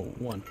buy? Oh,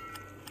 one.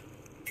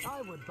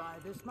 I would buy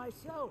this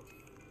myself.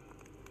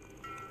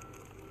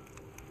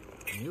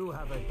 You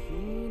have a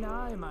keen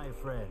eye, my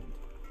friend.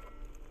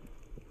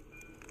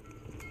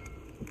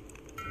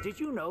 Did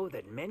you know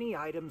that many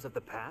items of the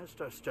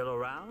past are still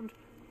around?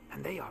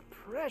 And they are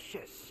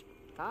precious.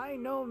 I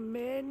know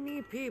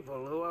many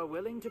people who are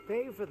willing to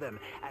pay for them,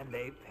 and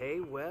they pay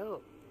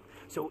well.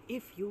 So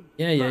if you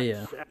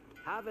Yeah.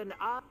 have an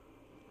eye...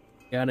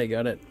 Got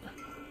it.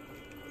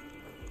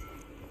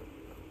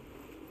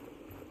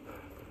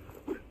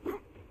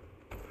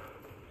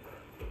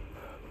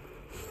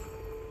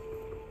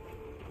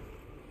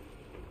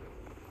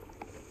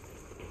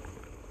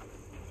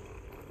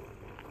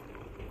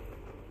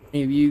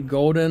 Any of you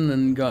golden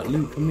and got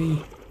loot for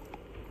me?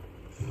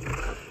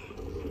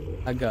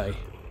 That guy.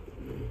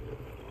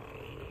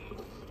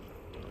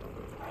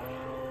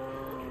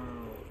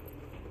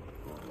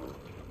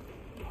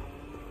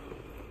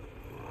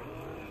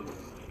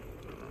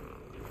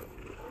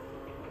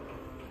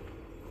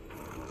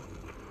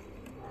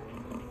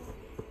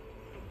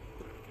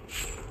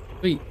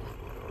 Sweet.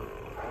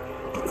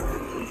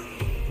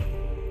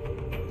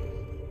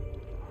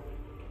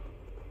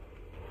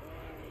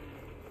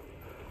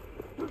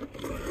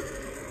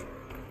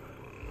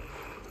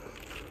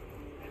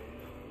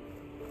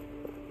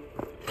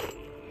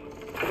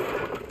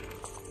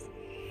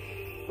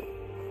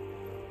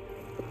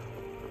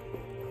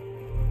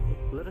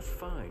 Let us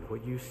find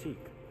what you seek.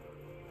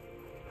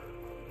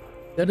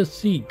 Let us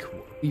seek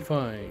what we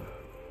find.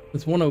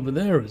 There's one over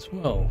there as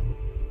well.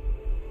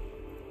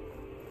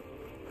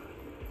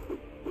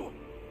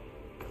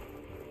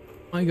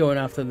 I'm going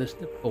after this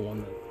difficult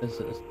one. There's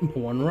a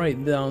simple one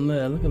right down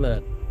there. Look at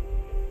that.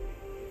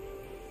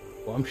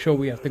 Well, I'm sure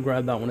we have to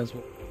grab that one as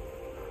well.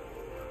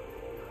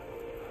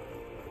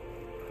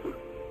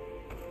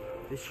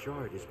 This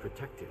shard is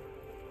protected.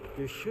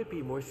 There should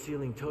be more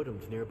sealing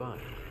totems nearby.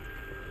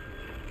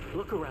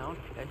 Look around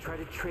and try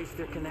to trace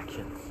their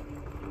connections.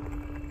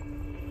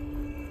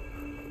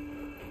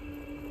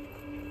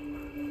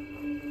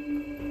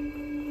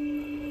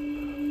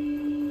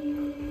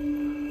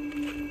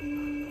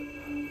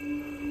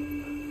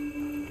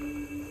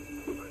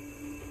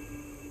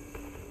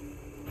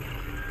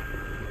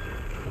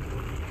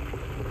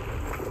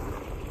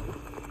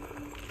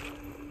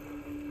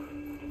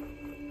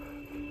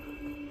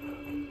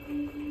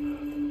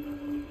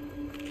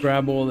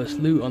 grab all this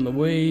loot on the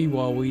way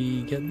while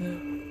we get there.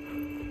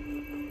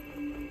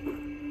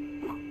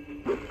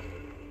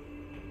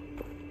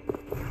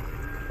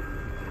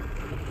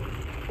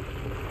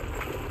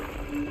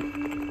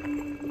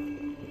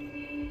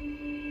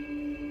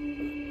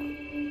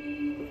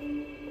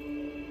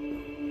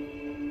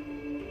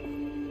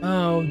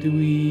 How do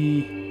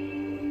we...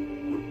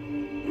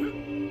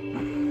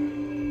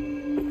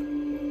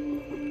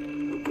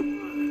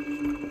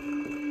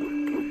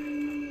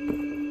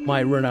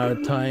 Might run out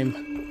of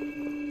time.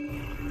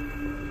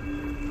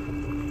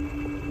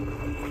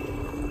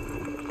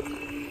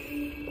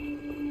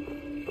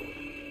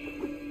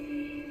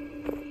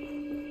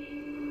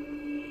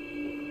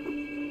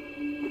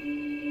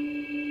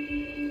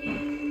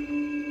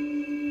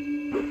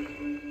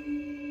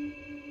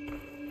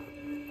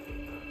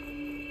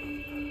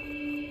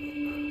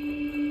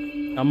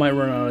 I might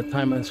run out of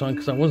time on this one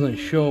because I wasn't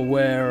sure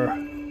where.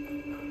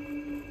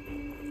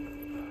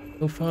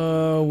 So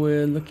far,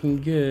 we're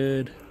looking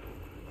good.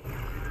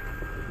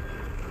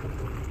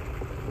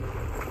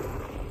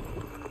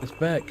 It's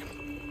back.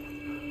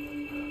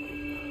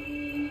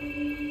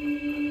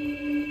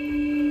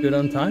 Good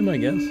on time, I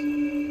guess.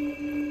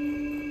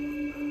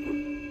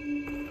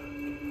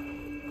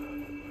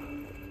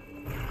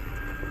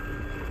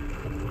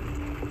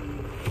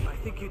 I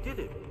think you did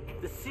it.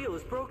 The seal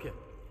is broken.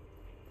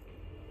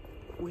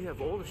 We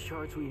have all the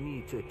shards we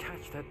need to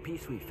attach that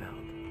piece we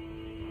found.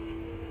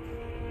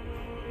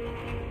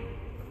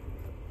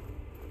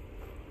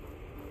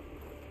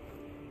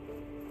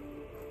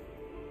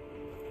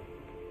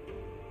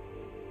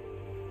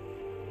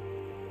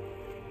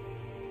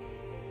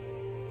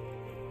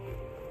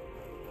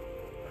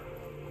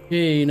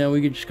 Okay, now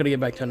we just gotta get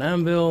back to an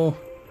anvil.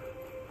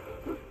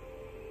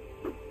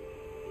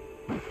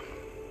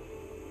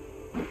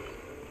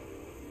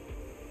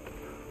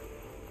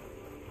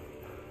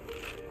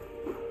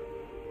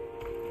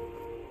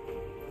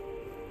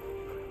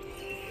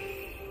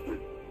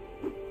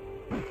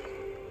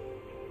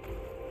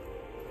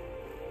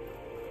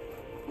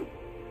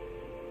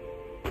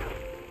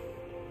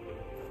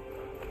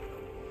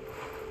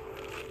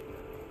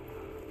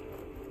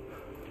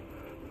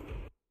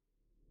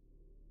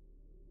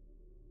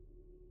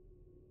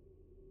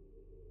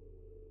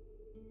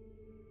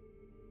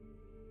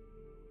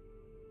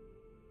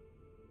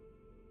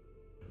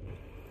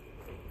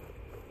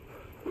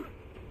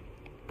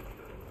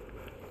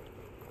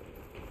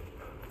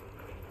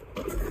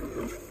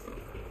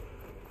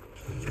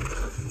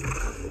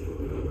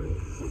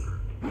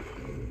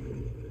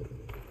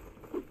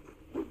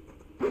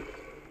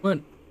 What?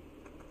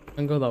 I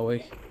can go that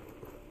way.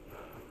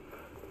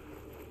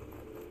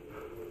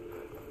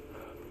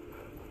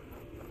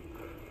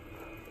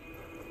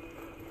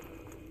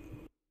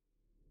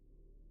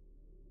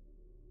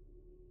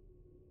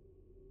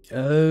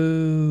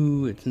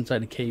 Oh, it's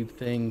inside a cave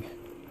thing.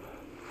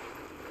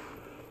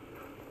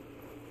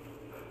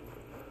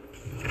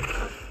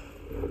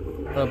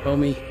 What up,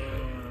 homie?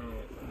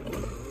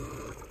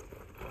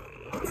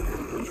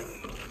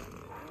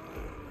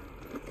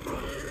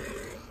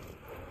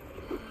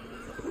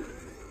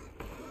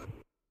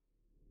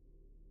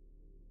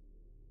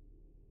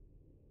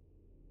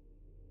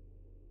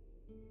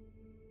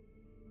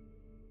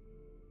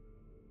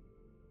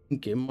 I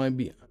think it might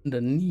be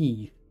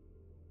underneath.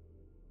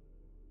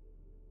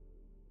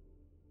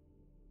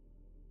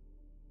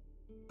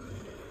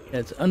 Yeah,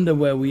 it's under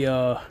where we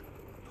are.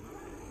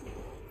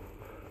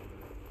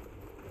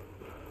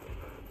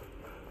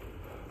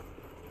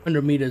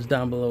 $100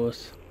 down below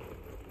us.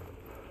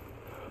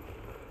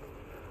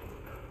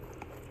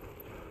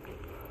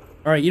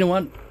 Alright, you know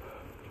what?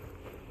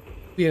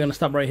 We are going to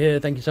stop right here.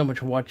 Thank you so much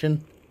for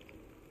watching.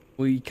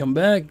 When we come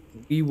back,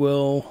 we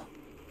will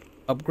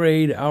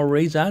upgrade our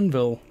raise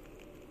anvil.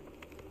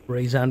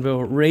 Raise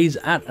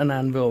at an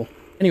anvil.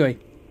 Anyway,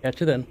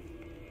 catch you then.